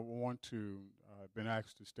want to been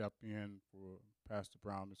asked to step in for Pastor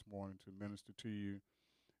Brown this morning to minister to you,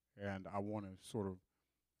 and I want to sort of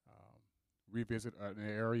revisit an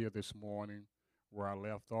area this morning where I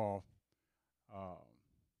left off. Um,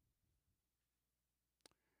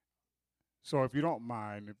 so, if you don't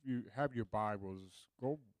mind, if you have your Bibles,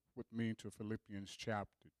 go with me to Philippians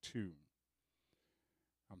chapter 2.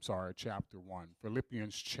 I'm sorry, chapter 1.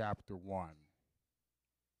 Philippians chapter 1.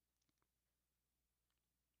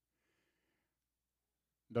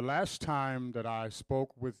 The last time that I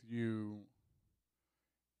spoke with you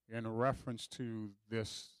in reference to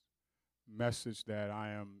this message that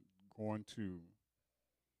I am going to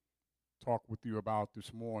talk with you about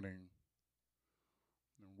this morning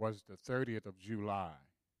was the 30th of July.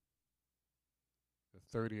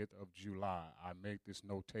 The 30th of July. I made this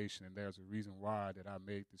notation, and there's a reason why that I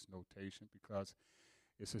made this notation, because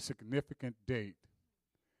it's a significant date.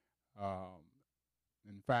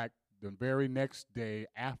 In fact, the very next day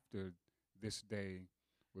after this day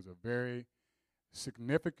was a very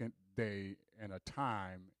significant day and a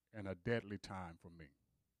time and a deadly time for me.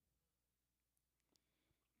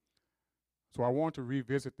 So I want to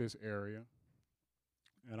revisit this area,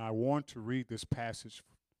 and I want to read this passage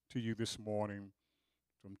to you this morning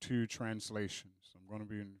from two translations. I'm going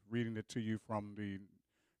to be reading it to you from the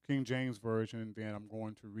King James Version, and then I'm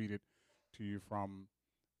going to read it to you from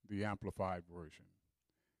the Amplified Version.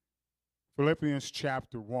 Philippians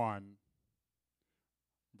chapter 1,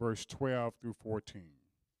 verse 12 through 14.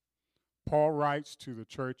 Paul writes to the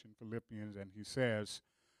church in Philippians, and he says,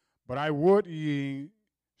 "But I would ye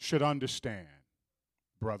should understand,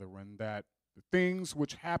 brethren, that the things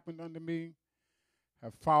which happened unto me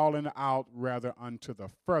have fallen out rather unto the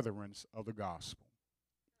furtherance of the gospel,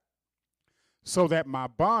 so that my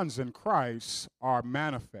bonds in Christ are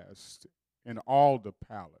manifest in all the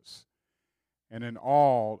palace and in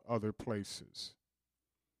all other places.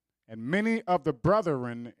 And many of the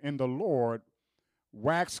brethren in the Lord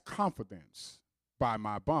wax confidence by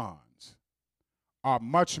my bonds, are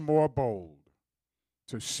much more bold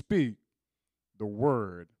to speak the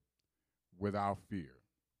word without fear."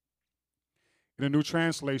 In the New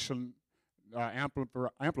Translation,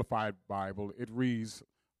 Amplified Bible, it reads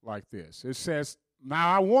like this. It says,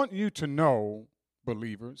 "Now I want you to know,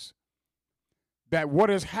 believers, that what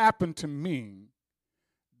has happened to me,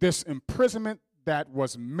 this imprisonment that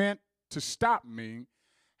was meant to stop me,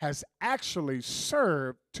 has actually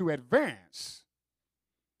served to advance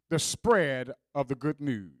the spread of the good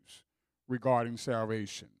news regarding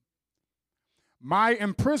salvation. My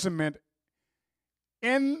imprisonment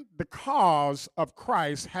in the cause of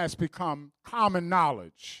Christ has become common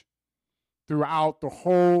knowledge throughout the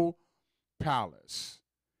whole palace,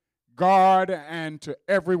 guard, and to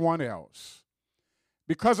everyone else.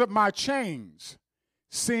 Because of my chains,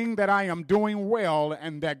 seeing that I am doing well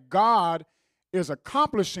and that God is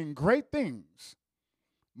accomplishing great things,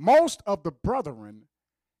 most of the brethren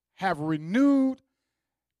have renewed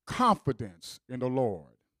confidence in the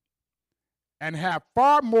Lord and have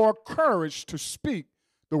far more courage to speak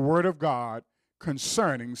the word of God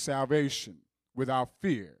concerning salvation without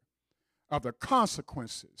fear of the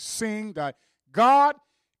consequences, seeing that God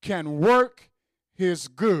can work his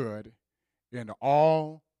good in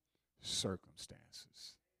all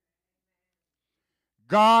circumstances.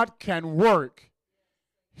 God can work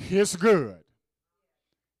his good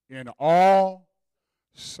in all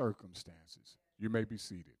circumstances. You may be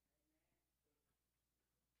seated.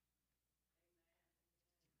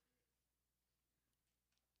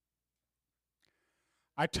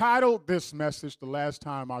 I titled this message the last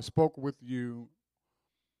time I spoke with you,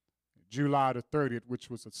 July the 30th, which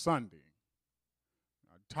was a Sunday.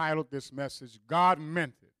 I titled this message, "God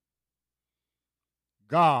Meant It."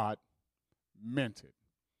 God meant it.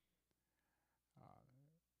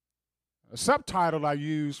 A subtitle I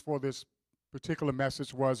used for this particular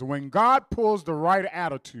message was, "When God Pulls the Right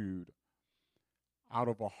Attitude Out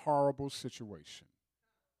of a Horrible Situation."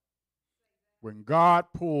 When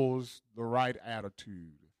God pulls the right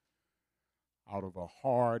attitude out of a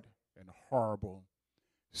hard and horrible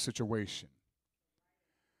situation.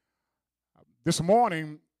 This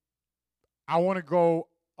morning, I want to go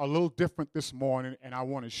a little different this morning, and I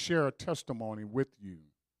want to share a testimony with you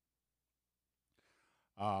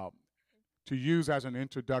to use as an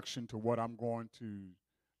introduction to what I'm going to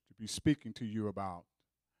be speaking to you about.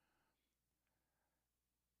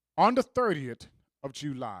 On the 30th of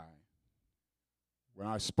July, when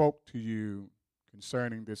I spoke to you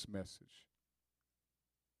concerning this message,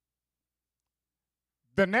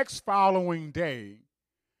 the next following day,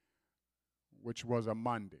 which was a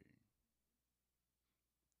Monday,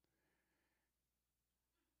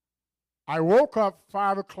 I woke up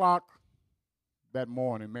 5 o'clock that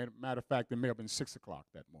morning. Matter of fact, it may have been 6 o'clock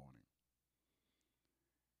that morning.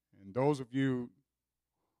 And those of you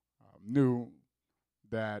knew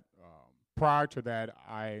that prior to that,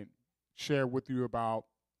 I shared with you about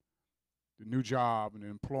the new job and the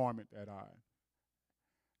employment that I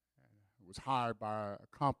was hired by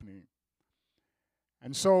a company.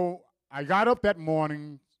 And so I got up that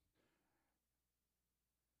morning,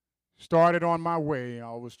 started on my way.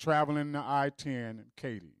 I was traveling the I-10 in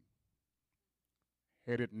Katy,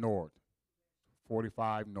 headed north,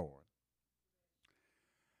 45 north.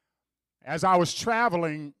 As I was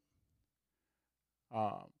traveling,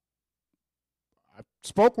 I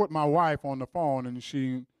spoke with my wife on the phone, and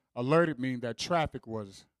she alerted me that traffic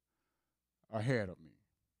was ahead of me.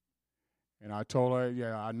 And I told her,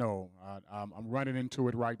 yeah, I know. I'm running into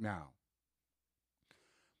it right now.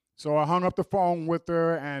 So I hung up the phone with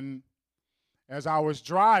her, and as I was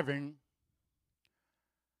driving,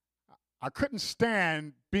 I couldn't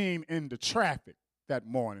stand being in the traffic that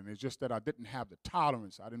morning. It's just that I didn't have the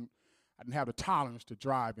tolerance. I didn't have the tolerance to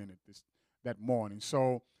drive in it that morning.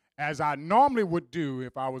 So as I normally would do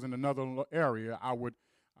if I was in another area, I would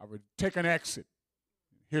take an exit,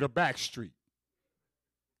 hit a back street.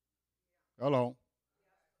 Hello.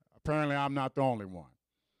 Apparently I'm not the only one.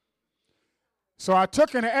 So I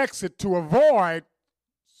took an exit to avoid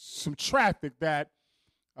some traffic that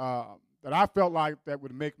I felt like that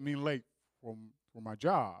would make me late for my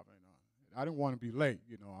job. And I didn't want to be late.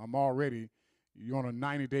 You're on a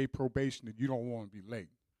 90-day probation and you don't want to be late.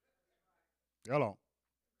 Hello.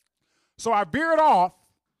 So I veered off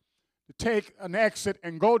to take an exit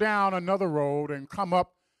and go down another road and come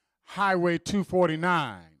up Highway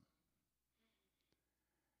 249.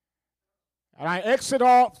 And I exit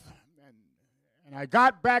off, and I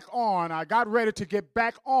got back on. I got ready to get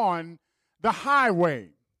back on the highway,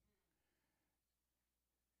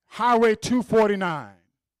 Highway 249,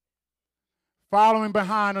 following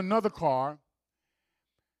behind another car.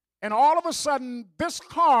 And all of a sudden, this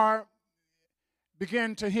car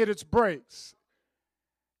began to hit its brakes.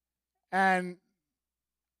 And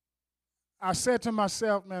I said to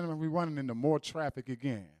myself, man, we're running into more traffic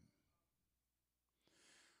again.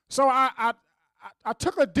 So I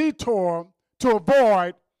took a detour to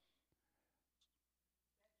avoid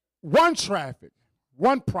one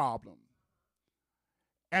problem,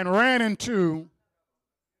 and ran into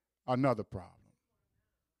another problem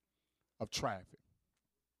of traffic.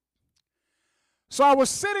 So I was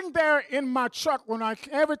sitting there in my truck when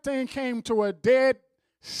everything came to a dead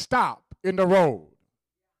stop in the road.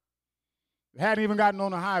 It hadn't even gotten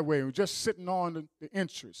on the highway. It was just sitting on the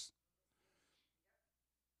entrance.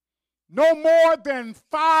 No more than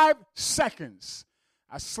 5 seconds,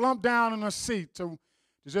 I slumped down in a seat to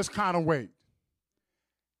just kind of wait.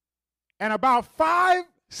 And about 5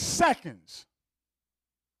 seconds,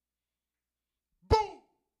 boom!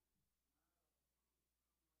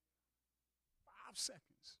 5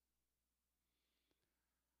 seconds.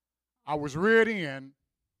 I was rear end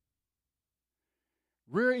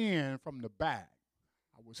from the back.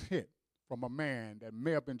 I was hit from a man that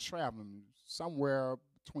may have been traveling somewhere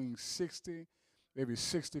between 60, maybe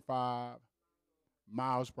 65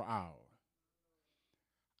 miles per hour.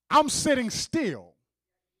 I'm sitting still.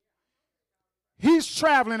 He's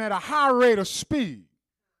traveling at a high rate of speed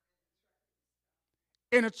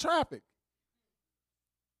in the traffic.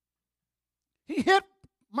 He hit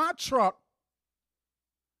my truck,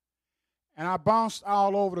 and I bounced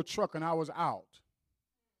all over the truck, and I was out.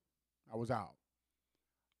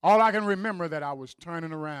 All I can remember that I was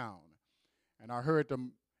turning around, and I heard the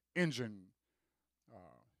engine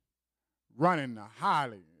running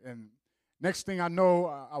highly. And next thing I know,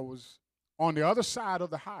 I was on the other side of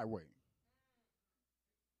the highway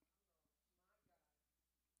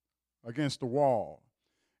against the wall.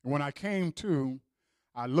 And when I came to,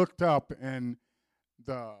 I looked up, and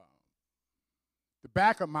the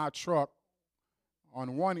back of my truck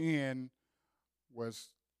on one end was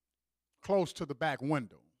close to the back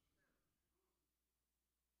window.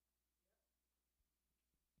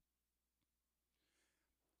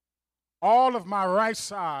 All of my right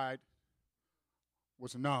side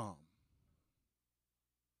was numb.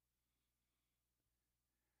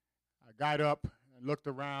 I got up and looked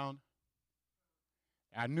around.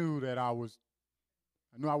 I knew that I was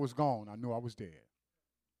gone. I knew I was dead.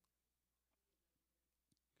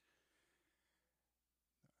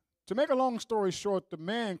 To make a long story short, the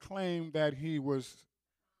man claimed that he was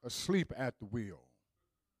asleep at the wheel.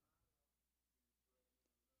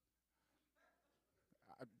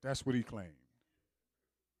 That's what he claimed.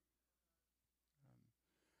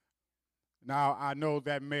 Now, I know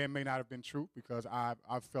that may or may not have been true because I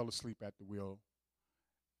fell asleep at the wheel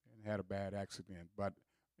and had a bad accident. But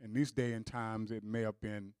in these day and times, it may have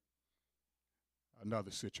been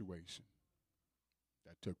another situation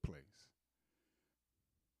that took place.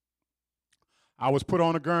 I was put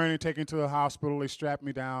on a gurney, taken to the hospital. They strapped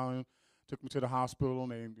me down, took me to the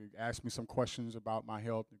hospital, and they asked me some questions about my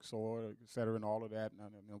health, et cetera, and all of that.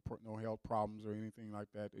 No health problems or anything like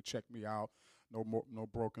that. They checked me out. No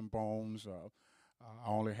broken bones. I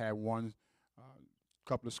only had one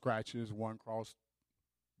couple of scratches, one across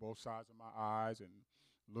both sides of my eyes, and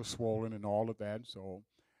a little swollen and all of that. So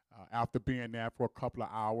after being there for a couple of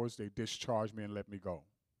hours, they discharged me and let me go.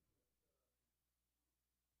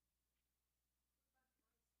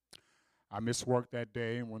 I missed work that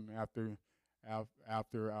day, and when after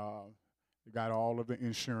we got all of the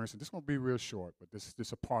insurance, and this is going to be real short, but this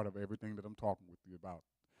is a part of everything that I'm talking with you about.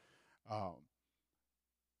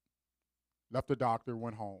 Left the doctor,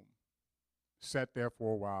 went home, sat there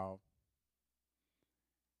for a while,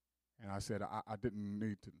 and I said I didn't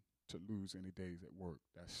need to lose any days at work.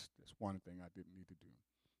 That's one thing I didn't need to do.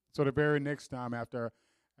 So the very next time after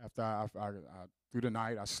I through the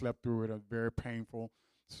night, I slept through it. It was very painful.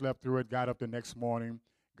 Slept through it, got up the next morning,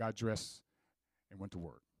 got dressed, and went to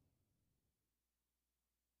work.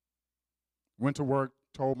 Went to work,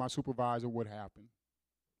 told my supervisor what happened.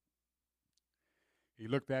 He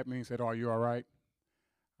looked at me and said, "Are you all right?"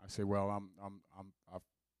 I said, "Well, I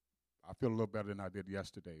feel a little better than I did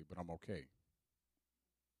yesterday, but I'm okay."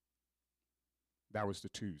 That was the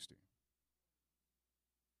Tuesday.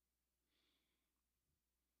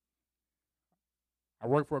 I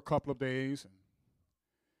worked for a couple of days, and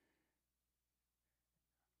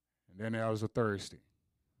then there was a Thursday.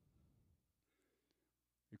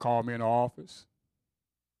 He called me in the office,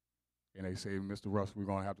 and they said, "Mr. Russ, we're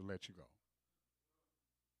going to have to let you go."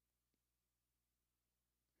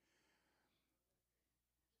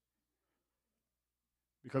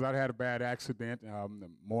 Because I'd had a bad accident,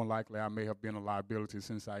 more likely I may have been a liability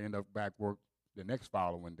since I ended up back work the next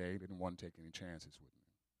following day. They didn't want to take any chances with me.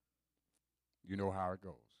 You know how it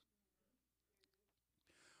goes.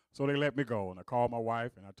 So they let me go, and I called my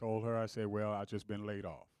wife, and I told her, I said, "Well, I've just been laid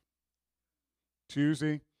off."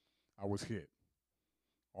 Tuesday, I was hit.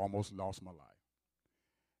 Almost lost my life.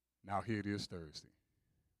 Now here it is Thursday.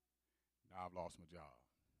 Now I've lost my job.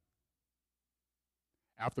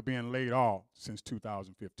 After being laid off since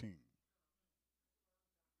 2015.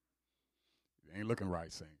 It ain't looking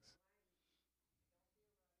right, saints.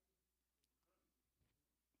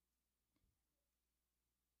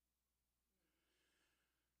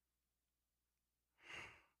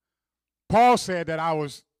 Paul said that I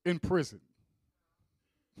was in prison.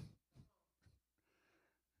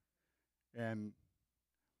 And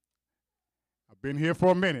I've been here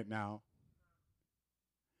for a minute now.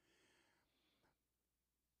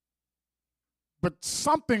 But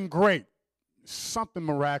something great, something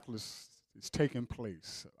miraculous is taking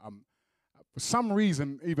place. For some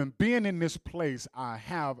reason, even being in this place, I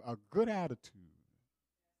have a good attitude.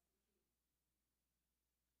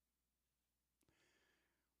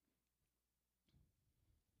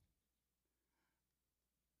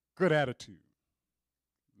 Good attitude.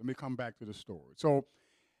 Let me come back to the story. So,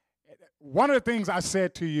 one of the things I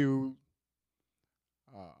said to you,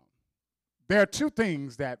 there are two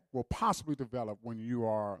things that will possibly develop when you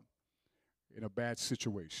are in a bad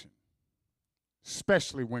situation,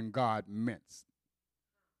 especially when God meant,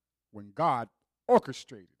 when God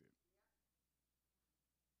orchestrated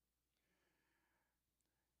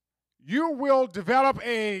it. You will develop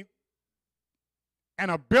an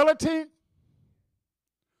ability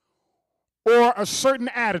or a certain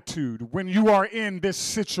attitude when you are in this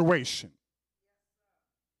situation.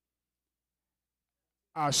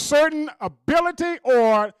 A certain ability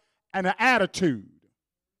or an attitude.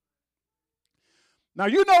 Now,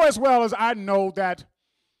 you know as well as I know that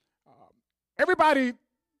everybody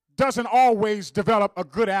doesn't always develop a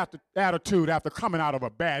good attitude after coming out of a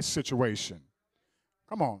bad situation.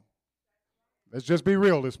 Come on. Let's just be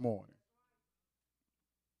real this morning.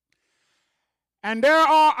 And there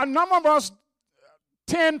are a number of us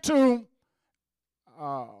tend to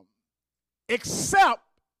accept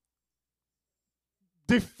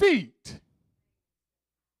defeat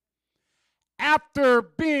after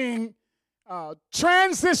being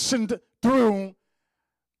transitioned through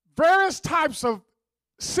various types of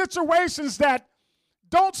situations that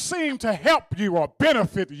don't seem to help you or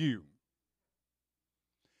benefit you.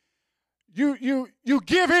 You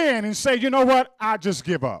give in and say, "You know what? I just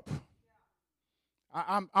give up.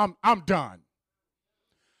 I'm done.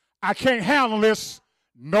 I can't handle this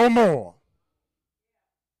no more."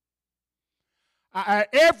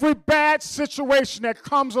 Every bad situation that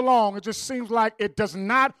comes along, it just seems like it does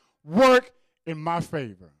not work in my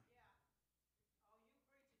favor.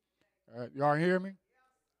 Y'all hear me?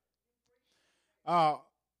 But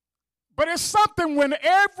it's something when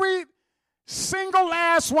every single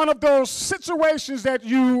last one of those situations that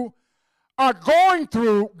you are going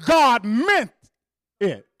through, God meant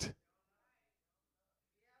it.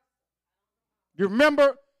 You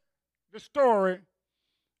remember the story,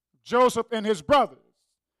 Joseph and his brothers.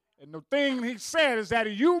 And the thing he said is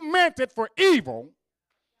that you meant it for evil,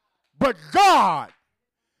 but God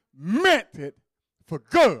meant it for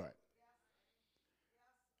good.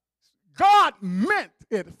 God meant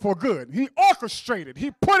it for good. He orchestrated,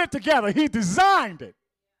 he put it together, he designed it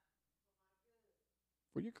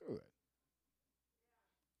for your good.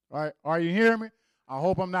 All right, are you hearing me? I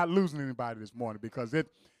hope I'm not losing anybody this morning because it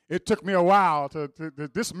took me a while to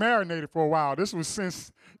this marinated for a while. This was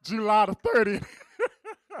since July the 30th.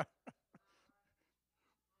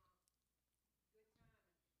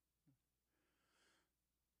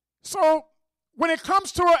 So when it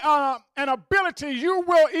comes to an ability, you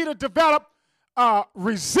will either develop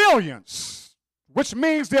resilience, which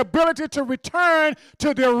means the ability to return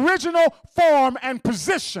to the original form and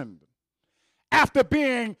position after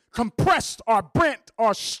being compressed or bent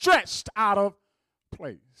or stretched out of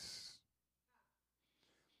place.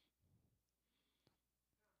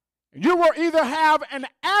 You will either have an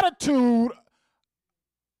attitude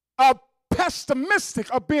of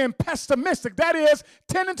being pessimistic, that is,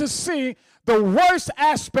 tending to see the worst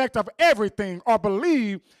aspect of everything or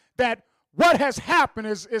believe that what has happened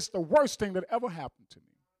is the worst thing that ever happened to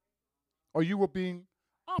me. Or you were being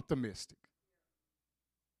optimistic.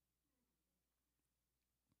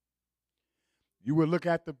 You will look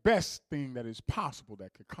at the best thing that is possible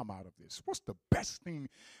that could come out of this. What's the best thing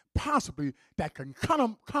possibly that can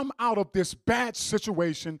come out of this bad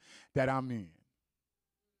situation that I'm in?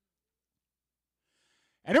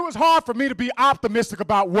 And it was hard for me to be optimistic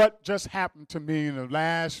about what just happened to me in the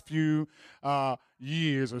last few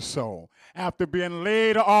years or so. After being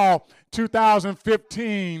laid off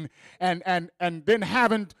 2015 and then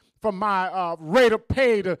having for my rate of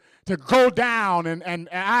pay to go down, and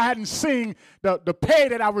I hadn't seen the pay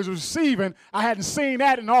that I was receiving, I hadn't seen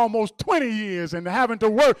that in almost 20 years, and having to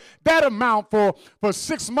work that amount for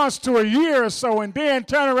 6 months to a year or so, and then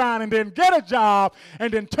turn around and then get a job,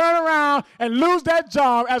 and then turn around and lose that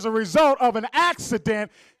job as a result of an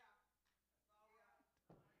accident.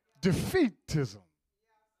 Defeatism.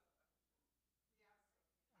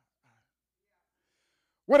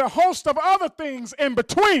 With a host of other things in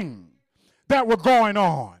between that were going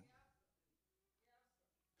on.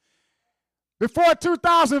 Before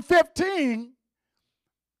 2015,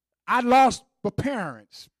 I lost my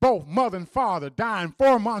parents, both mother and father, dying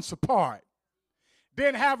 4 months apart.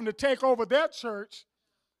 Then having to take over their church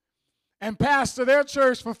and pastor their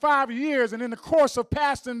church for 5 years. And in the course of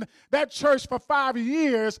pastoring that church for 5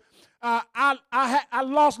 years, I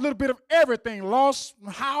lost a little bit of everything. Lost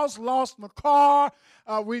my house, lost my car.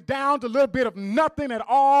 We down to a little bit of nothing at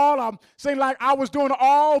all. Seemed like I was doing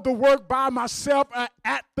all the work by myself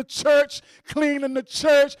at the church, cleaning the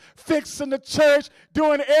church, fixing the church,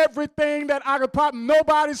 doing everything that I could probably.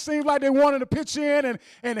 Nobody seemed like they wanted to pitch in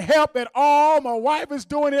and help at all. My wife is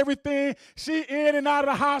doing everything. She in and out of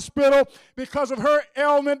the hospital because of her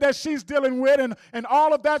ailment that she's dealing with and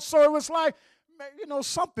all of that. So it was like,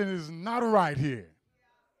 something is not right here.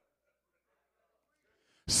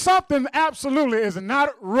 Something absolutely is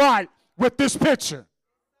not right with this picture.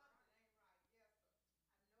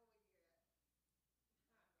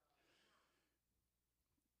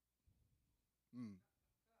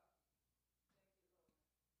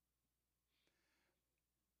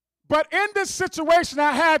 But in this situation,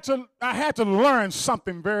 I had to learn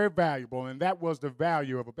something very valuable, and that was the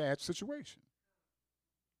value of a bad situation.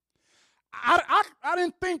 I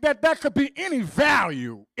didn't think that could be any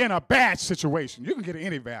value in a bad situation. You can get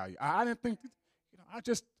any value. I didn't think, I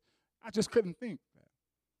just couldn't think that.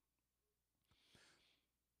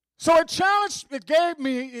 So it gave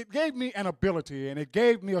me an ability, and it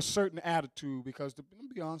gave me a certain attitude, because let me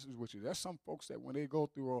be honest with you, there's some folks that when they go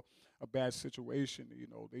through a bad situation,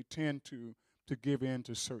 they tend to give in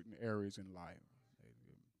to certain areas in life.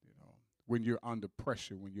 When you're under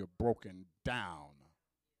pressure, when you're broken down.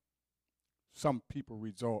 Some people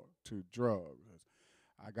resort to drugs.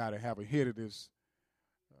 I got to have a hit of this,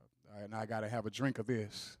 and I got to have a drink of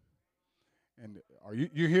this. And are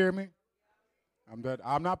you hear me? I'm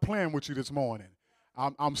not playing with you this morning.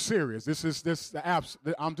 I'm serious. I'm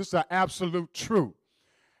just the absolute truth.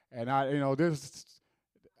 And I'm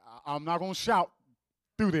not gonna shout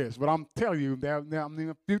through this, but I'm telling you, there I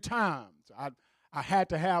mean, a few times I had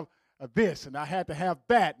to have this, and I had to have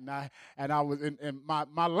that, and I was, and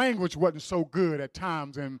my language wasn't so good at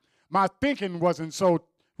times, and my thinking wasn't so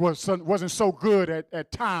good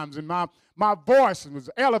at times, and my voice was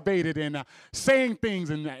elevated and saying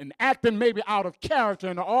things and acting maybe out of character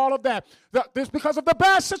and all of that. This because of the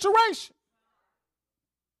bad situation.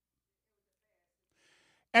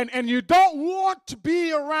 And you don't want to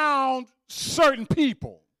be around certain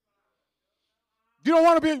people. You don't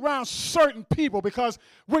want to be around certain people because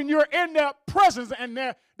when you're in their presence and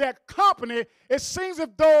their company, it seems as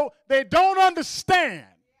though they don't understand.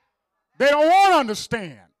 They don't want to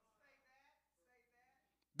understand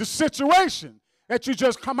the situation that you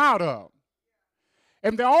just come out of.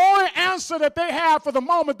 And the only answer that they have for the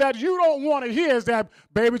moment that you don't want to hear is that,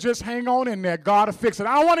 baby, just hang on in there. God will fix it.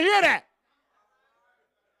 I don't want to hear that.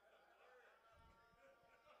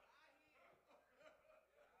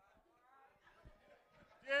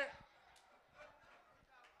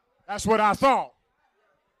 That's what I thought.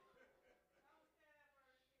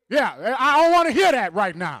 Yeah, I don't want to hear that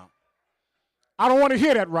right now. I don't want to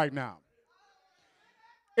hear that right now.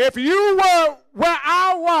 If you were where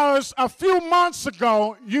I was a few months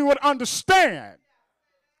ago, you would understand.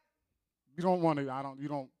 You don't want to, you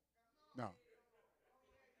don't, no.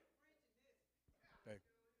 Okay.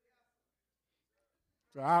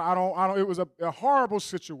 So I don't, it was a horrible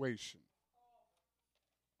situation.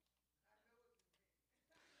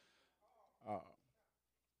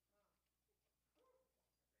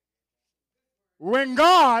 When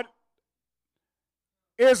God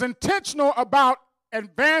is intentional about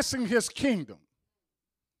advancing his kingdom.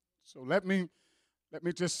 So let me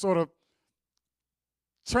just sort of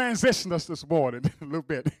transition us this morning a little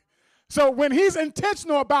bit. So when he's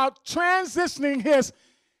intentional about transitioning his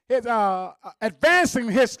advancing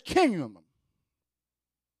his kingdom,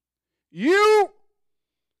 you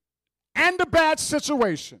and the bad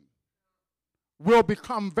situation will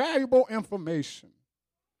become valuable information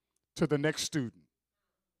to the next student.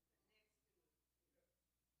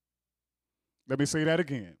 Let me say that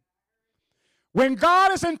again. When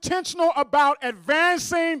God is intentional about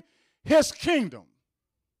advancing his kingdom,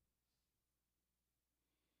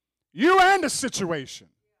 you and the situation,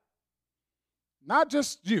 not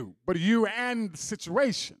just you, but you and the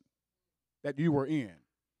situation that you were in,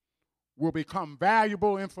 will become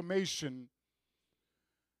valuable information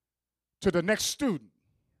to the next student.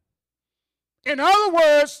 In other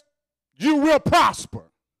words, you will prosper.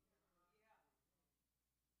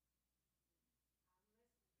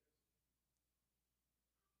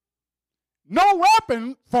 No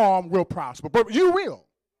weapon form will prosper, but you will.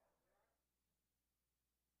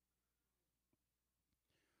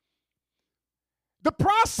 The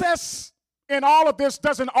process in all of this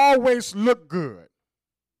doesn't always look good.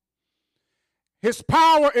 His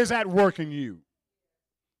power is at work in you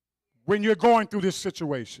when you're going through this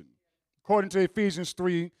situation. According to Ephesians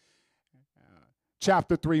 3,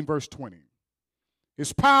 chapter 3, verse 20.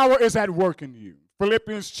 His power is at work in you.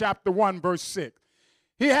 Philippians chapter 1, verse 6.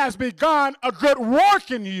 He has begun a good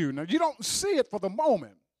work in you. Now, you don't see it for the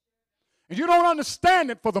moment. And you don't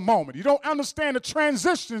understand it for the moment. You don't understand the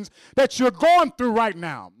transitions that you're going through right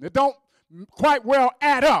now. They don't quite well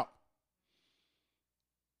add up.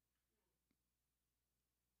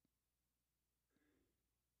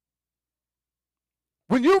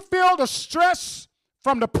 When you feel the stress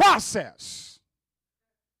from the process,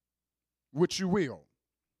 which you will,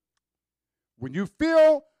 when you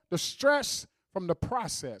feel the stress from the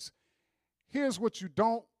process, here's what you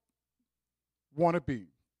don't want to be.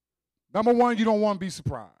 Number one, you don't want to be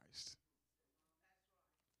surprised.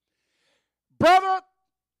 Brother,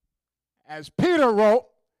 as Peter wrote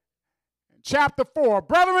in chapter 4,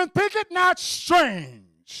 brethren, think it not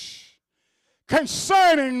strange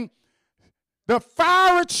concerning the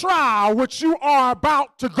fiery trial which you are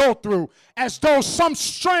about to go through, as though some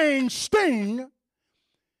strange thing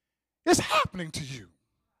is happening to you.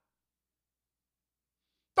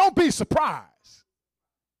 Don't be surprised.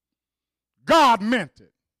 God meant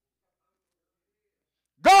it.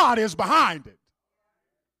 God is behind it.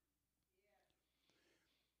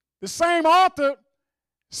 The same author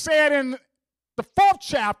said in the 4th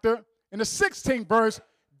chapter, in the 16th verse,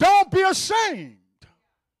 don't be ashamed.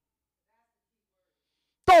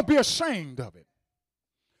 Don't be ashamed of it,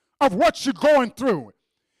 of what you're going through.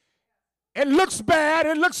 It looks bad,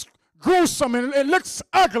 it looks gruesome, and it looks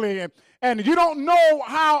ugly, and you don't know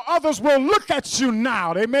how others will look at you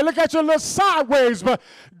now. They may look at you a little sideways, but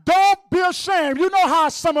don't be ashamed. You know how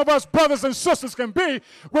some of us brothers and sisters can be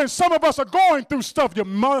when some of us are going through stuff. You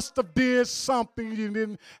must have did something you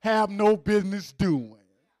didn't have no business doing.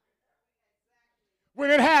 when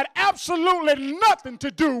it had absolutely nothing to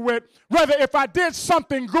do with whether if I did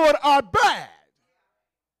something good or bad.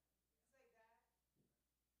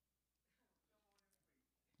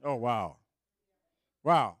 Oh, wow.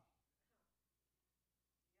 Wow.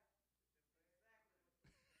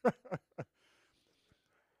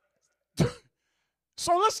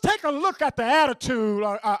 So let's take a look at the attitude,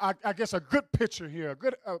 I guess a good picture here, a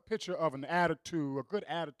good picture of an attitude, a good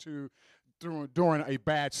attitude during a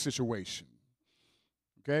bad situation.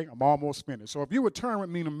 Okay, I'm almost finished. So if you would turn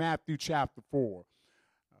with me to Matthew chapter 4,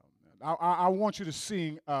 I want you to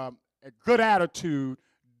see a good attitude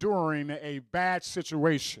during a bad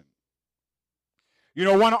situation. You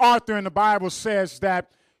know, one author in the Bible says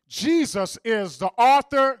that Jesus is the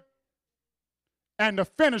author and the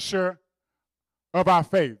finisher of our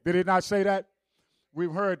faith. Did it not say that?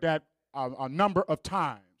 We've heard that a number of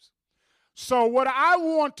times. So what I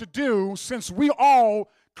want to do, since we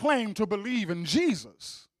all claim to believe in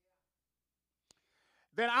Jesus,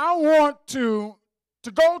 then I want to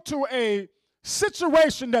go to a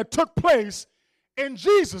situation that took place in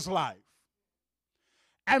Jesus' life.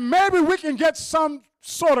 And maybe we can get some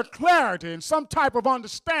sort of clarity and some type of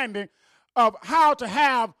understanding of how to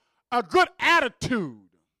have a good attitude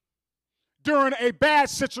during a bad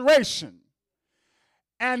situation,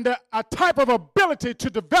 and a type of ability to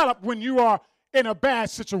develop when you are in a bad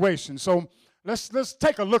situation. So let's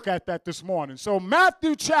take a look at that this morning. So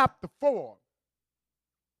Matthew chapter 4,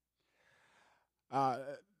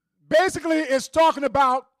 basically is talking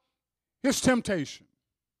about his temptation.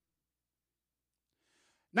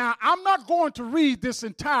 Now, I'm not going to read this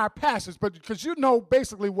entire passage, but because you know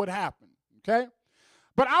basically what happened, okay?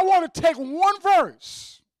 But I want to take one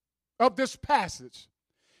verse of this passage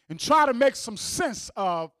and try to make some sense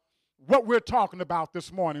of what we're talking about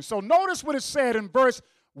this morning. So notice what it said in verse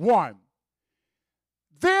 1.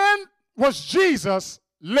 Then was Jesus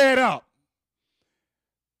led up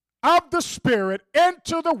of the Spirit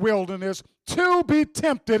into the wilderness to be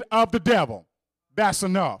tempted of the devil. That's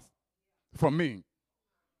enough for me.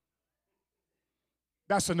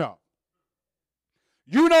 That's enough.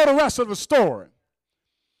 You know the rest of the story.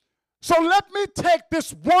 So let me take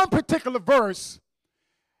this one particular verse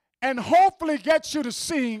and hopefully get you to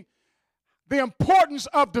see the importance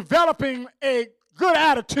of developing a good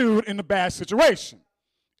attitude in a bad situation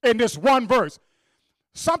in this one verse.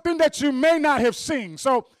 Something that you may not have seen.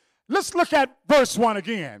 So let's look at verse 1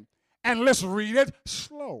 again, and let's read it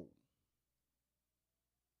slow.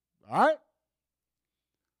 All right?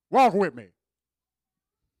 Walk with me.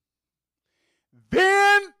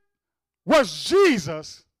 Then was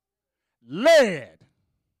Jesus led.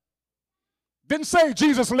 Didn't say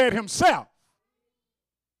Jesus led himself.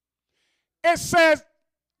 It says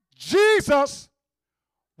Jesus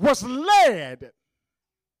was led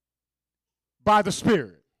by the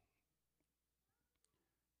Spirit.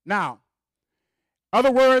 Now,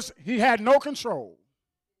 other words, he had no control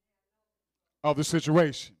of the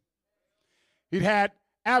situation. He had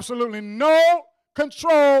absolutely no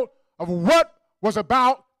control of what was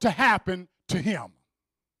about to happen to him.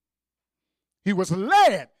 He was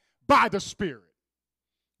led by the Spirit,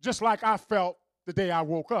 just like I felt the day I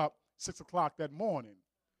woke up 6 o'clock that morning.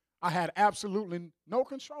 I had absolutely no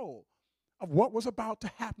control of what was about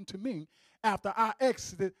to happen to me after I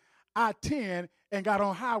exited I-10 and got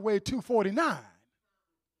on Highway 249.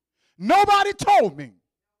 Nobody told me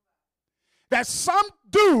that some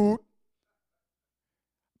dude,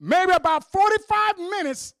 maybe about 45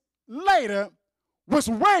 minutes later, was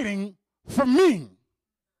waiting for me.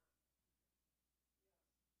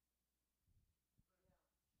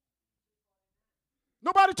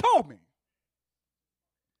 Nobody told me.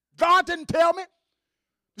 God didn't tell me.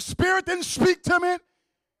 The Spirit didn't speak to me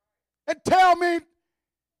and tell me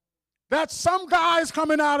that some guy is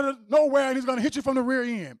coming out of nowhere and he's going to hit you from the rear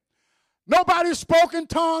end. Nobody spoke in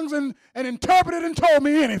tongues and interpreted and told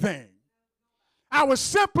me anything. I was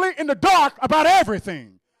simply in the dark about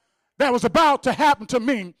everything that was about to happen to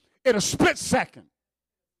me in a split second.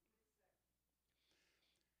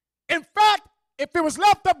 In fact, if it was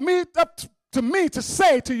left up to me to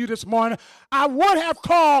say to you this morning, I would have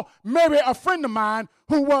called maybe a friend of mine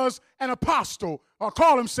who was an apostle or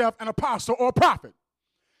called himself an apostle or a prophet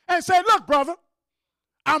and said, look, brother,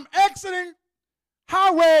 I'm exiting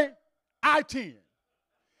Highway I-10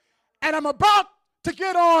 and I'm about to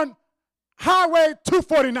get on Highway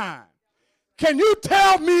 249. Can you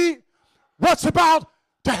tell me what's about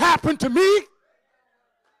to happen to me?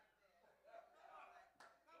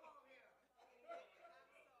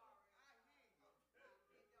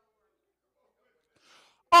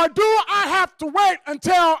 Or do I have to wait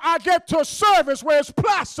until I get to a service where it's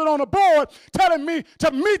plastered on a board telling me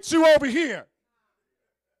to meet you over here?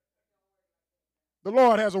 The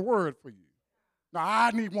Lord has a word for you. Now,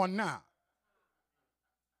 I need one now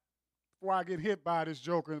before I get hit by this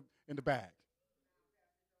joker in the back.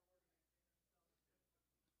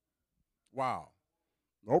 Wow.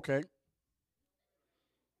 Okay.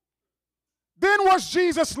 Then was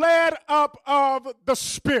Jesus led up of the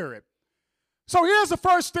Spirit. So here's the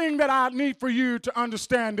first thing that I need for you to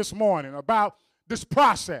understand this morning about this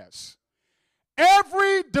process.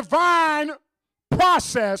 Every divine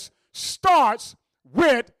process starts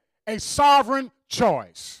with a sovereign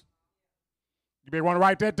choice. You may want to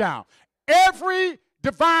write that down. Every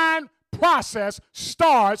divine process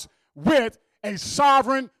starts with a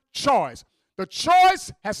sovereign choice. The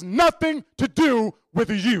choice has nothing to do with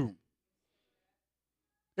you.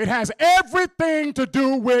 It has everything to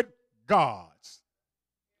do with God's.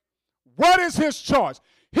 What is his choice?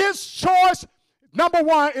 His choice, number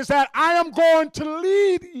one, is that I am going to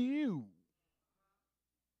lead you.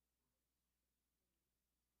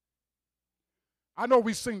 I know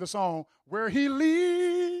we sing the song, where he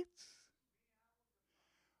leads,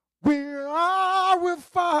 where I will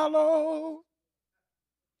follow.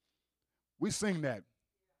 We sing that.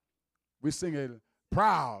 We sing it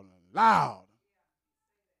proud and loud.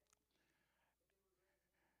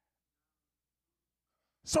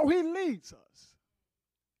 So he leads us.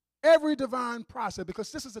 Every divine process,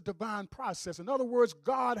 because this is a divine process. In other words,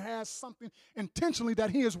 God has something intentionally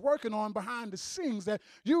that he is working on behind the scenes that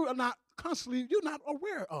you are not constantly, you're not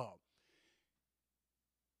aware of.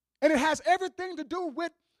 And it has everything to do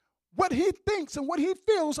with what he thinks and what he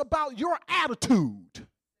feels about your attitude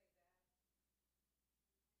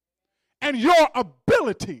and your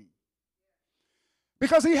ability.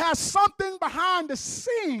 Because he has something behind the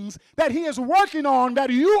scenes that he is working on that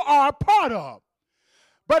you are a part of.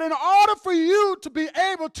 But in order for you to be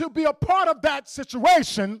able to be a part of that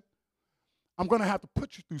situation, I'm going to have to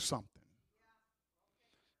put you through something.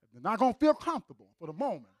 You're not going to feel comfortable for the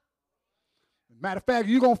moment. Matter of fact,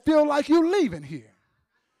 you're going to feel like you're leaving here.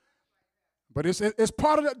 But it's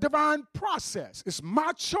part of the divine process. It's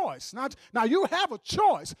my choice. Now, you have a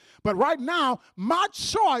choice, but right now, my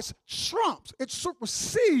choice trumps. It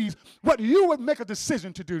supersedes what you would make a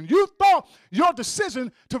decision to do. You thought your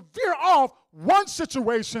decision to veer off one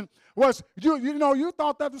situation was, you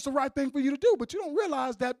thought that was the right thing for you to do, but you don't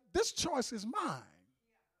realize that this choice is mine.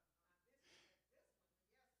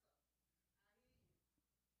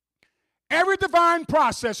 Every divine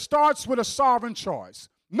process starts with a sovereign choice.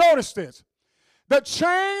 Notice this. The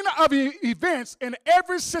chain of events in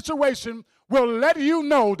every situation will let you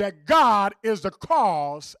know that God is the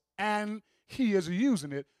cause and he is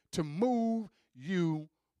using it to move you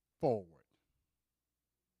forward.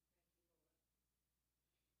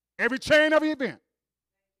 Every chain of event.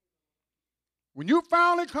 When you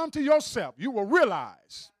finally come to yourself, you will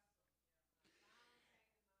realize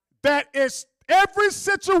that every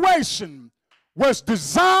situation was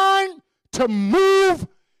designed to move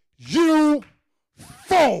you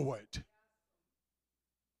forward.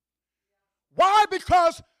 Why?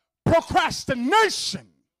 Because procrastination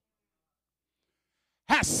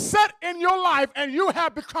has set in your life and you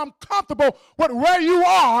have become comfortable with where you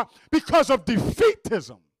are because of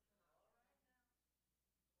defeatism.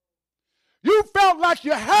 You felt like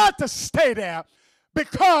you had to stay there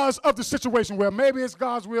because of the situation where maybe it's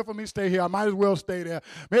God's will for me to stay here. I might as well stay there.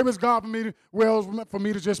 Maybe it's God's will for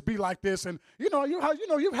me to just be like this. And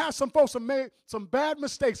you've had some folks that made some bad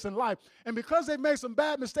mistakes in life, and because they made some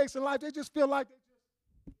bad mistakes in life, they just feel like they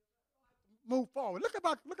just move forward. Look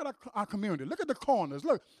at our community. Look at the corners.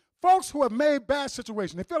 Look, folks who have made bad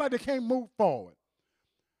situations, they feel like they can't move forward.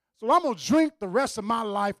 So I'm gonna drink the rest of my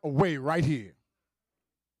life away right here.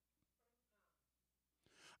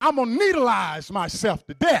 I'm going to needleize myself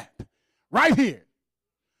to death right here.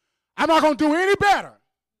 I'm not going to do any better.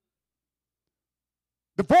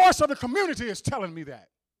 The voice of the community is telling me that.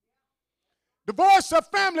 The voice of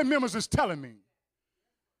family members is telling me.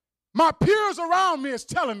 My peers around me is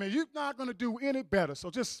telling me you're not going to do any better, so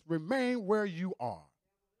just remain where you are.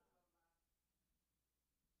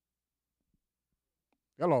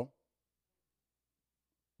 Hello.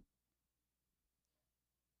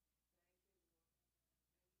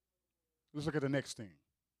 Let's look at the next thing. It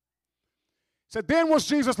said, then was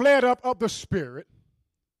Jesus led up of the Spirit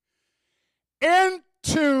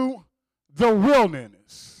into the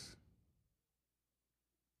wilderness.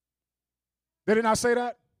 Did it not say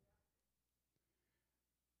that?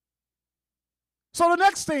 So the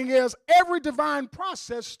next thing is every divine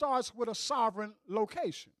process starts with a sovereign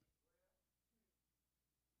location.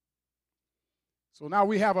 So now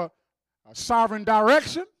we have a sovereign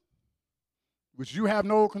direction, which you have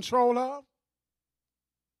no control of.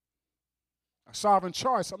 A sovereign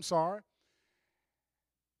choice, I'm sorry.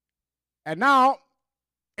 And now,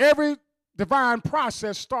 every divine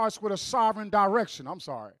process starts with a sovereign direction. I'm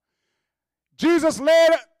sorry. Jesus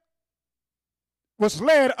was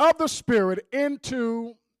led of the Spirit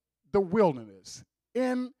into the wilderness.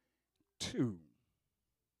 Into.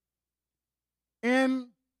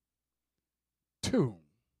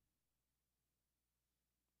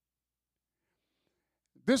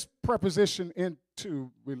 This preposition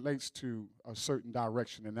into relates to a certain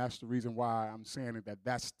direction, and that's the reason why I'm saying that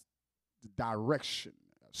that's the direction,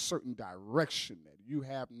 a certain direction that you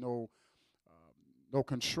have no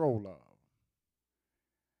control of.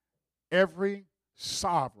 Every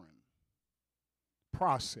sovereign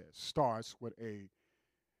process starts with a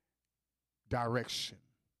direction,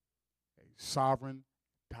 a sovereign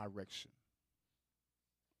direction.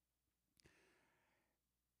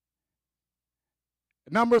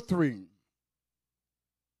 Number 3,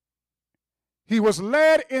 he was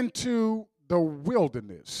led into the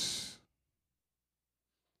wilderness.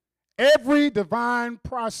 Every divine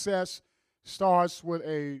process starts with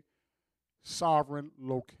a sovereign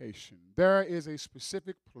location. There is a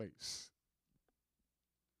specific place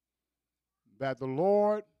that the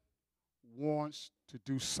Lord wants to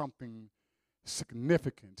do something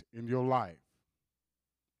significant in your life.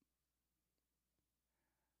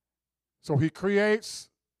 So he creates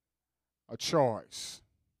a choice,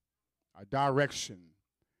 a direction,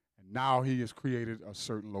 and now he has created a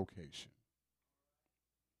certain location,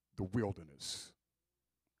 the wilderness.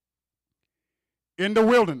 In the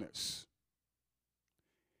wilderness,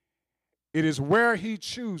 it is where he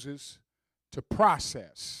chooses to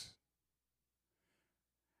process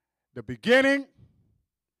the beginning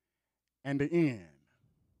and the end.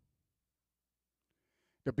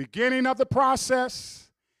 The beginning of the process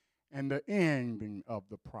and the ending of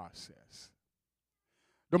the process.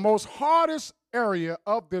 The most hardest area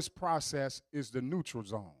of this process is the neutral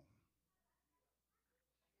zone.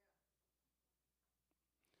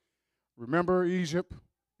 Remember Egypt,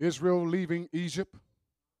 Israel leaving Egypt?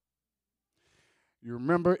 You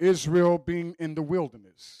remember Israel being in the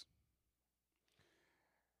wilderness.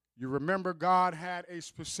 You remember God had a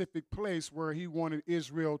specific place where he wanted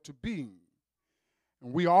Israel to be.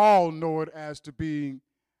 And we all know it as to be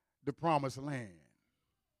the promised land.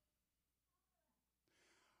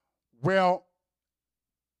 Well,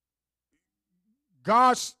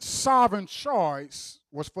 God's sovereign choice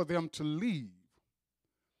was for them to leave.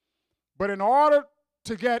 But in order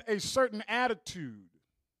to get a certain attitude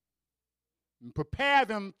and prepare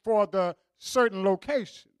them for the certain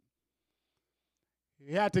location,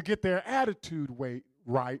 he had to get their attitude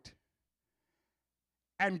right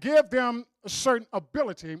and give them a certain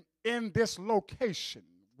ability in this location,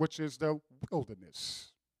 which is the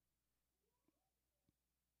wilderness.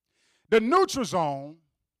 The neutral zone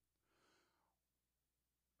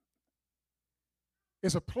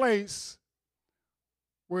is a place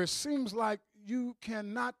where it seems like you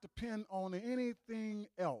cannot depend on anything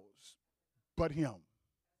else but him.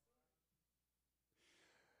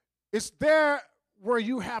 It's there where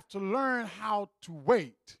you have to learn how to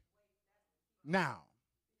wait. Now,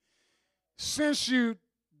 since you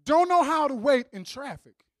don't know how to wait in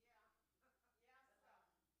traffic,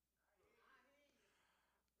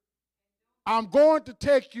 I'm going to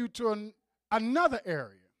take you to another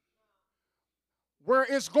area where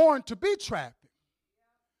it's going to be traffic,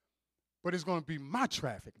 but it's going to be my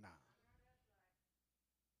traffic now.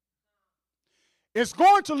 It's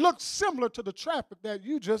going to look similar to the traffic that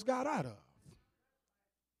you just got out of.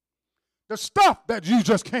 The stuff that you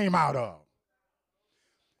just came out of.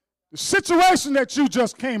 The situation that you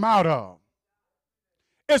just came out of.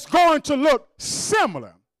 It's going to look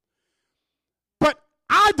similar. But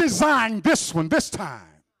I designed this one this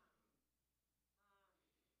time.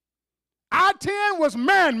 I-10 was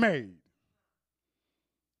man-made,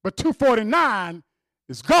 but 249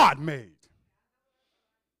 is God-made.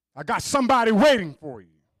 I got somebody waiting for you.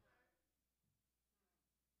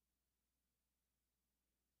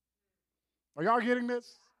 Are y'all getting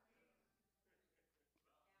this?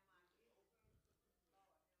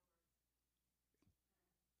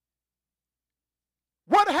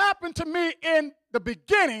 What happened to me in the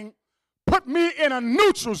beginning put me in a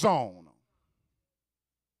neutral zone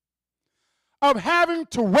of having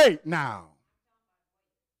to wait now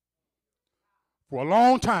for a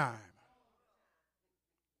long time.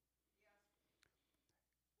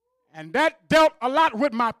 And that dealt a lot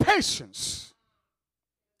with my patience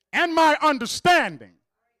and my understanding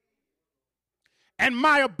and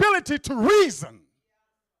my ability to reason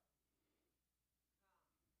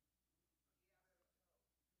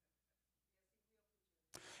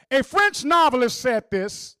A French novelist said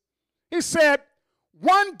this. He said,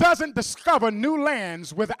 one doesn't discover new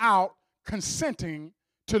lands without consenting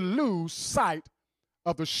to lose sight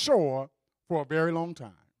of the shore for a very long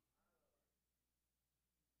time.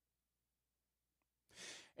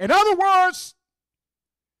 In other words,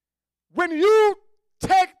 when you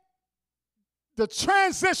take the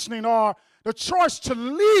transitioning or the choice to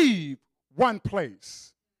leave one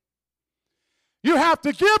place, you have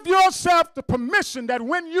to give yourself the permission that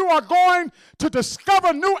when you are going to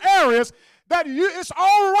discover new areas, that it's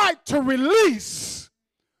all right to release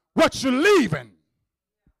what you're leaving.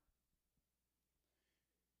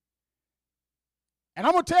 And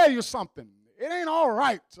I'm going to tell you something. It ain't all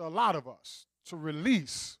right to a lot of us to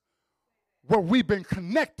release what we've been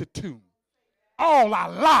connected to all our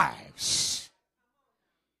lives.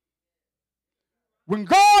 When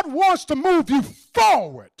God wants to move you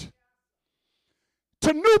forward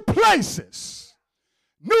to new places,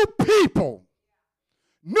 new people,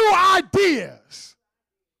 new ideas,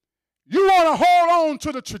 you want to hold on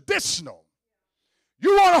to the traditional.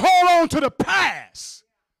 You want to hold on to the past.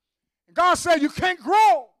 And God said you can't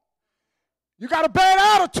grow. You got a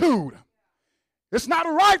bad attitude. It's not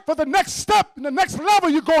right for the next step and the next level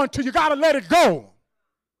you're going to. You got to let it go.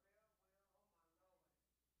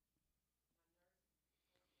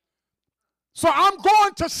 So I'm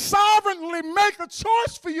going to sovereignly make a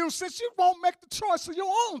choice for you since you won't make the choice of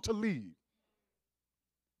your own to leave.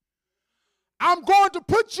 I'm going to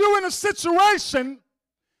put you in a situation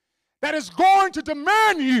that is going to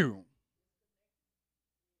demand you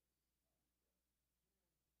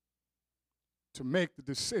to make the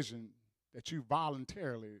decision that you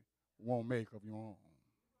voluntarily won't make of your own.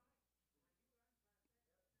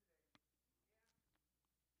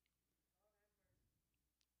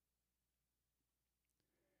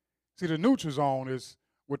 See, the neutral zone is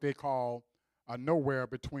what they call a nowhere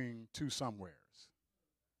between two somewheres.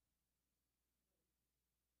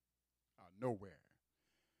 A nowhere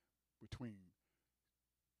between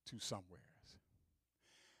two somewheres.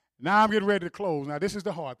 Now I'm getting ready to close. Now this is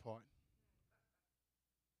the hard part.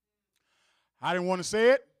 I didn't want to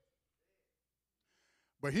say it,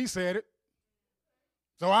 but he said it,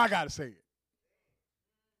 so I got to say it.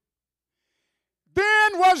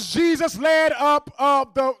 Then was Jesus led up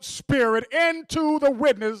of the Spirit into the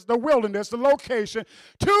wilderness, the location,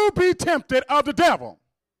 to be tempted of the devil.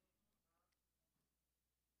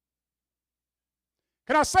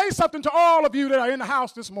 Can I say something to all of you that are in the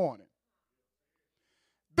house this morning?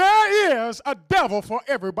 There is a devil for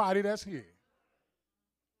everybody that's here.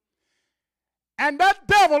 And that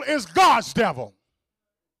devil is God's devil.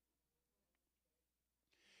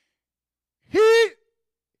 He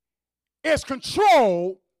is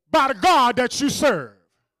controlled by the God that you serve.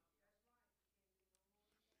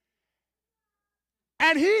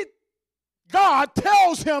 And God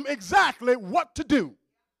tells him exactly what to do.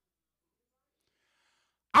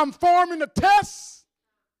 I'm forming the test.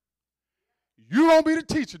 You won't be the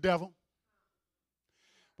teacher, devil.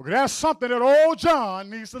 Because that's something that old John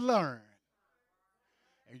needs to learn.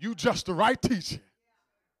 And you just the right teacher.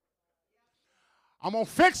 I'm going to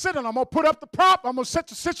fix it and I'm going to put up the prop. I'm going to set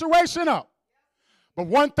the situation up. But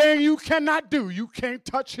one thing you cannot do, you can't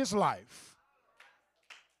touch his life.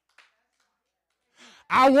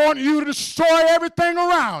 I want you to destroy everything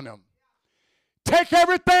around him. Take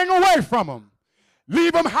everything away from him.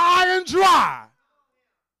 Leave him high and dry.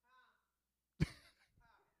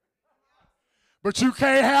 But you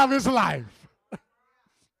can't have his life.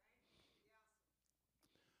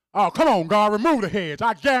 Oh, come on, God, remove the hedge.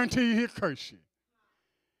 I guarantee you he'll curse you.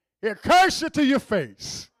 He'll curse you to your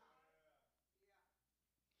face.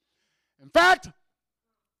 In fact,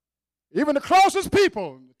 even the closest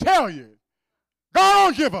people tell you, God,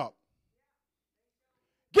 don't give up.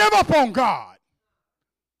 Give up on God.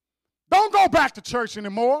 Don't go back to church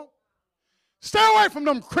anymore. Stay away from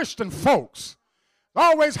them Christian folks.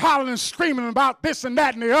 Always hollering and screaming about this and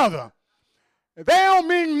that and the other. They don't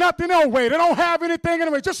mean nothing anyway. They don't have anything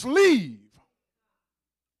anyway. Just leave.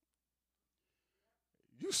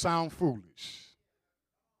 You sound foolish.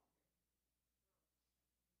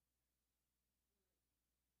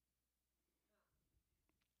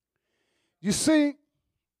 You see, I'm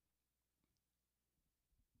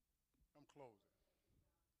closing.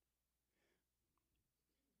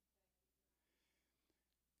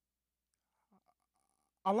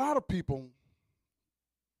 A lot of people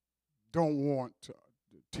don't want to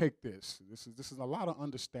take this. This is a lot of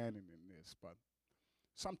understanding in this, but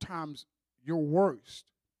sometimes your worst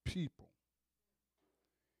people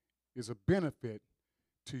is a benefit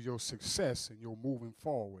to your success and your moving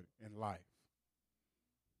forward in life.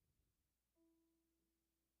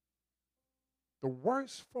 the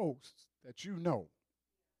worst folks that you know.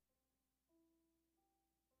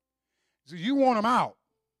 So you want them out.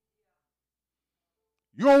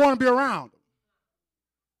 You don't want to be around them.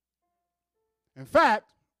 In fact,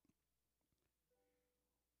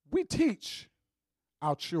 we teach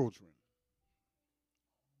our children.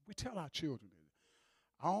 We tell our children,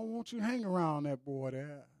 I don't want you to hang around that boy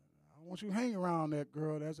there. I don't want you to hang around that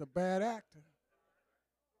girl. That's a bad actor.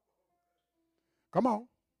 Come on.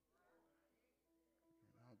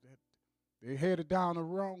 They headed down the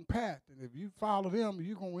wrong path, and if you follow them,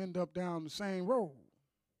 you're going to end up down the same road.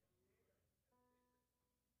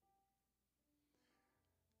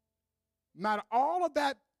 Not all of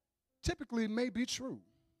that typically may be true.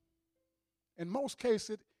 In most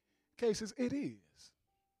cases, it is.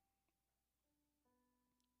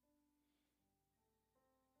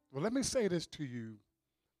 Well, let me say this to you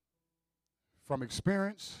from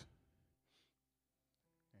experience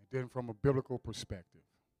and then from a biblical perspective.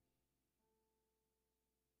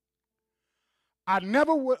 I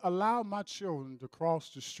never would allow my children to cross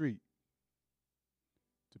the street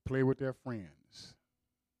to play with their friends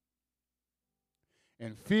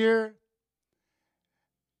in fear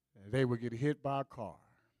that they would get hit by a car.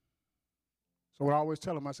 So what I always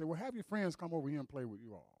tell them, I say, well, have your friends come over here and play with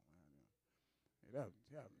you all.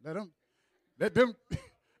 Let them.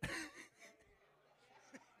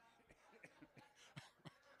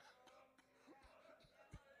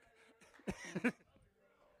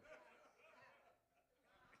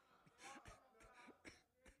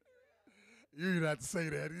 You didn't have to say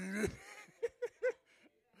that.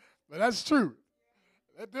 But that's true.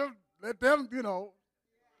 Let them, you know.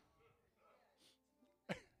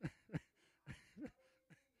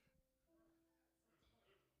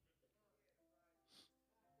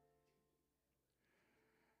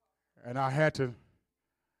 And I had to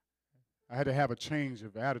have a change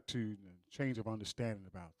of attitude and a change of understanding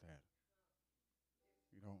about that.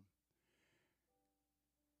 You know,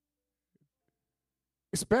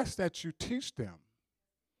 it's best that you teach them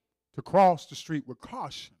to cross the street with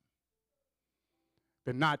caution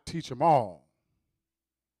than not teach them all.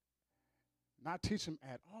 Not teach them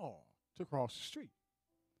at all to cross the street.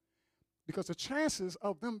 Because the chances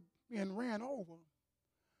of them being ran over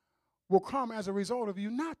will come as a result of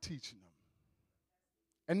you not teaching them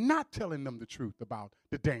and not telling them the truth about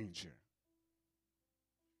the danger.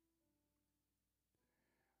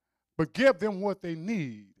 But give them what they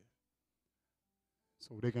need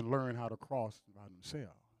so they can learn how to cross by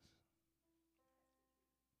themselves.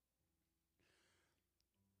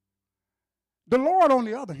 The Lord, on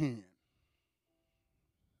the other hand,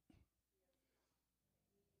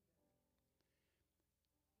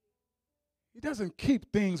 He doesn't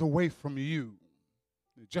keep things away from you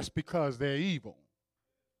just because they're evil.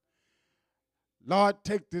 Lord,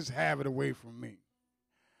 take this habit away from me.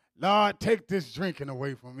 Lord, take this drinking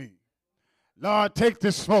away from me. Lord, take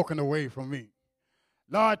this smoking away from me.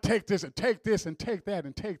 Lord, take this and take this and take that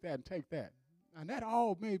and take that and take that. And that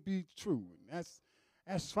all may be true.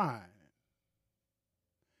 That's fine.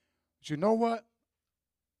 But you know what?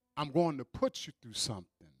 I'm going to put you through something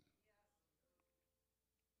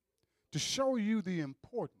to show you the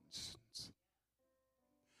importance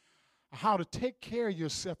of how to take care of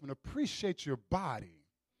yourself and appreciate your body,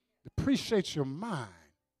 appreciate your mind.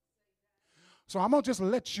 So I'm going to just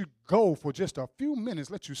let you go for just a few minutes,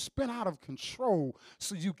 let you spin out of control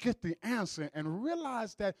so you get the answer and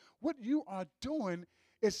realize that what you are doing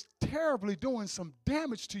is terribly doing some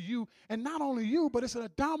damage to you, and not only you, but it's a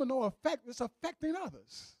domino effect. It's affecting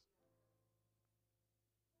others.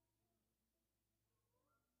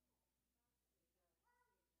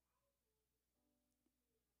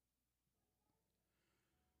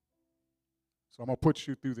 So I'm going to put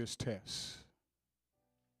you through this test.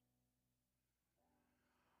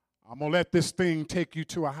 I'm going to let this thing take you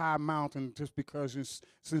to a high mountain just because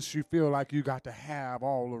since you feel like you got to have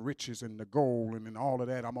all the riches and the gold and all of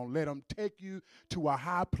that, I'm going to let them take you to a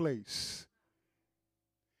high place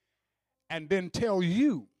and then tell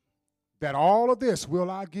you that all of this will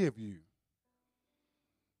I give you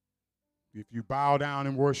if you bow down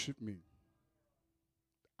and worship me.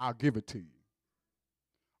 I'll give it to you.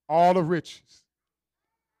 All the riches,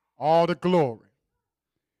 all the glory,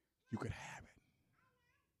 you could have.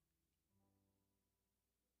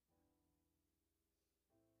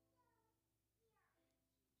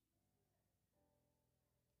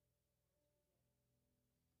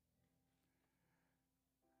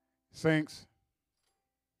 Saints,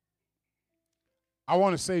 I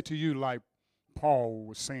want to say to you like Paul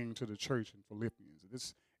was saying to the church in Philippians,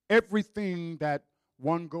 this, everything that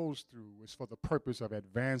one goes through is for the purpose of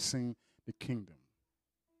advancing the kingdom.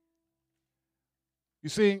 You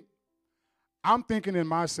see, I'm thinking in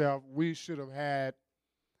myself, we should have had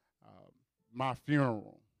my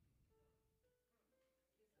funeral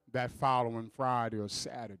that following Friday or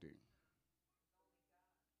Saturday.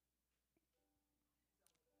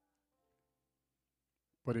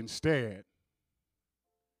 But instead,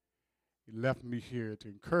 he left me here to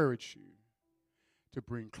encourage you, to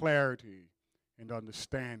bring clarity and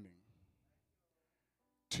understanding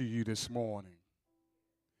to you this morning.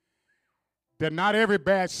 That not every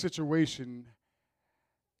bad situation,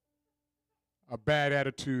 a bad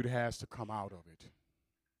attitude has to come out of it.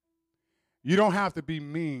 You don't have to be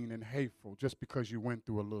mean and hateful just because you went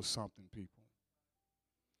through a little something, people.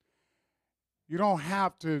 You don't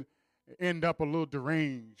have to end up a little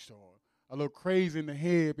deranged or a little crazy in the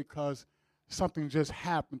head because something just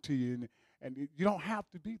happened to you, and you don't have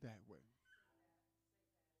to be that way.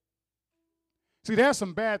 See, there's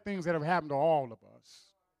some bad things that have happened to all of us.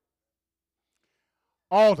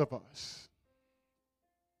 All of us.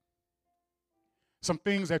 Some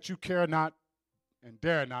things that you care not and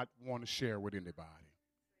dare not want to share with anybody.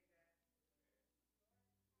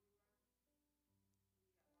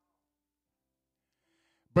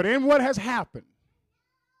 But in what has happened,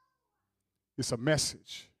 it's a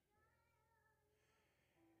message.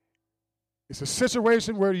 It's a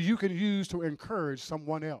situation where you can use to encourage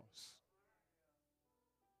someone else.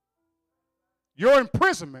 Your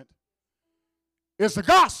imprisonment is the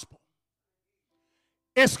gospel.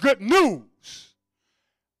 It's good news.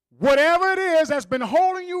 Whatever it is that's been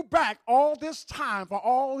holding you back all this time for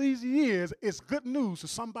all these years, it's good news to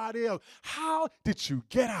somebody else. How did you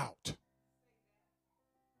get out?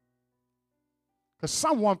 Because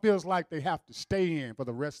someone feels like they have to stay in for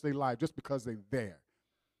the rest of their life just because they're there.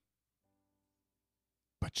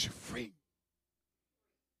 But you're free.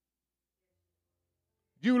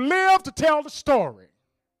 You live to tell the story.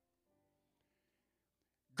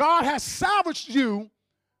 God has salvaged you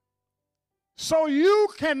so you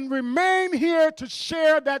can remain here to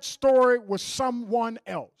share that story with someone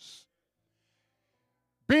else.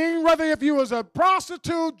 Being whether if you was a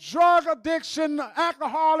prostitute, drug addiction,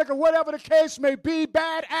 alcoholic, or whatever the case may be,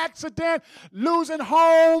 bad accident, losing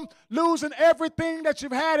home, losing everything that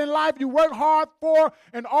you've had in life you worked hard for,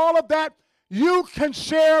 and all of that, you can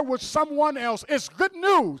share with someone else. It's good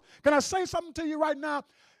news. Can I say something to you right now?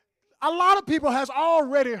 A lot of people has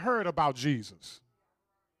already heard about Jesus.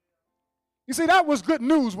 You see, that was good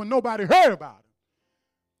news when nobody heard about it.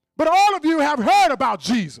 But all of you have heard about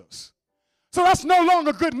Jesus. So that's no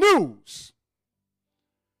longer good news.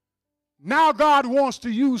 Now God wants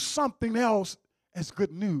to use something else as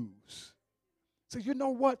good news. So you know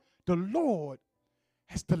what? The Lord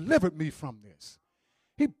has delivered me from this.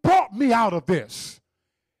 He brought me out of this.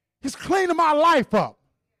 He's cleaning my life up.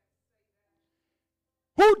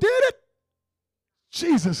 Who did it?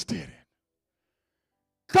 Jesus did it.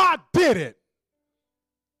 God did it.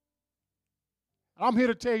 I'm here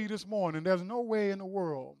to tell you this morning, there's no way in the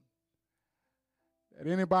world that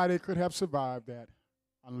anybody could have survived that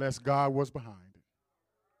unless God was behind it.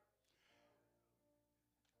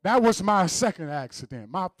 That was my second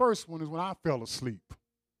accident. My first one is when I fell asleep.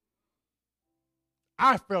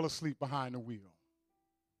 I fell asleep behind the wheel.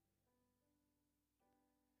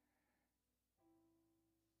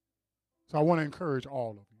 So I want to encourage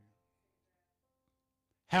all of you.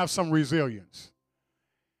 Have some resilience.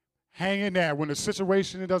 Hang in there when the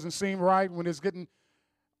situation doesn't seem right, when it's getting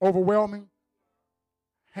overwhelming.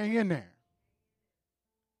 Hang in there.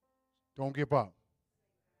 Don't give up.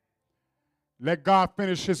 Let God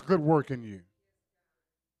finish his good work in you.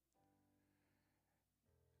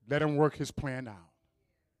 Let him work his plan out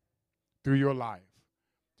through your life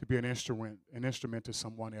to be an instrument to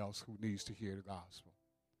someone else who needs to hear the gospel.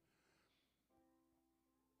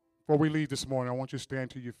 Before we leave this morning, I want you to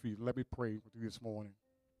stand to your feet. Let me pray with you this morning.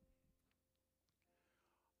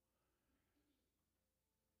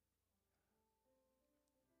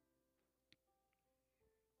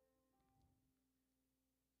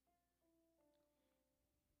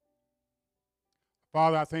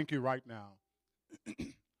 Father, I thank you right now,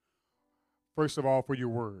 first of all, for your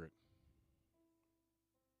word,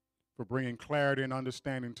 for bringing clarity and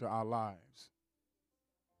understanding to our lives,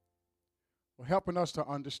 for helping us to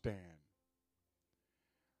understand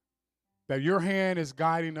that your hand is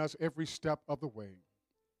guiding us every step of the way.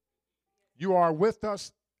 You are with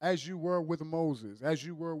us as you were with Moses, as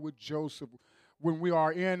you were with Joseph, when we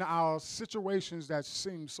are in our situations that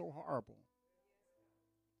seem so horrible.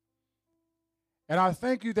 And I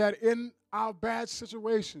thank you that in our bad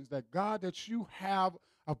situations, that God, that you have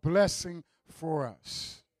a blessing for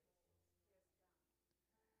us.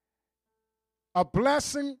 A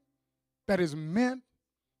blessing that is meant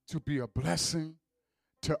to be a blessing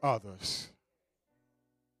to others.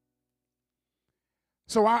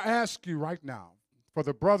 So I ask you right now, for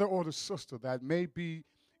the brother or the sister that may be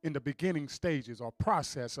in the beginning stages or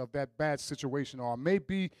process of that bad situation, or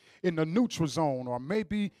maybe in the neutral zone, or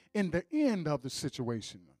maybe in the end of the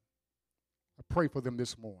situation, I pray for them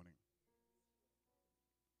this morning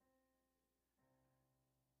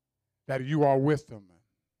that you are with them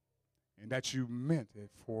and that you meant it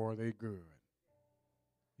for their good.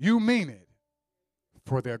 You mean it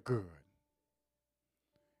for their good.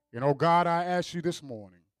 You know, God, I ask you this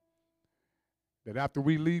morning that after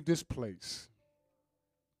we leave this place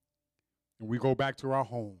and we go back to our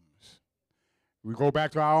homes, we go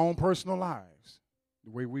back to our own personal lives, the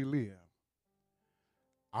way we live,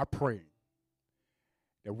 I pray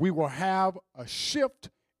that we will have a shift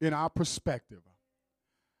in our perspective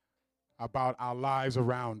about our lives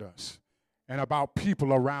around us and about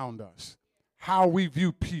people around us, how we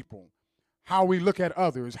view people, how we look at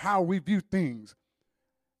others, how we view things.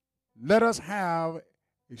 Let us have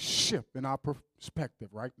a shift in our perspective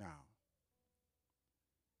right now.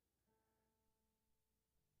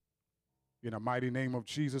 In the mighty name of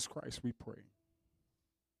Jesus Christ, we pray.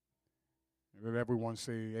 And let everyone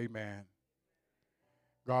say amen.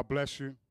 God bless you.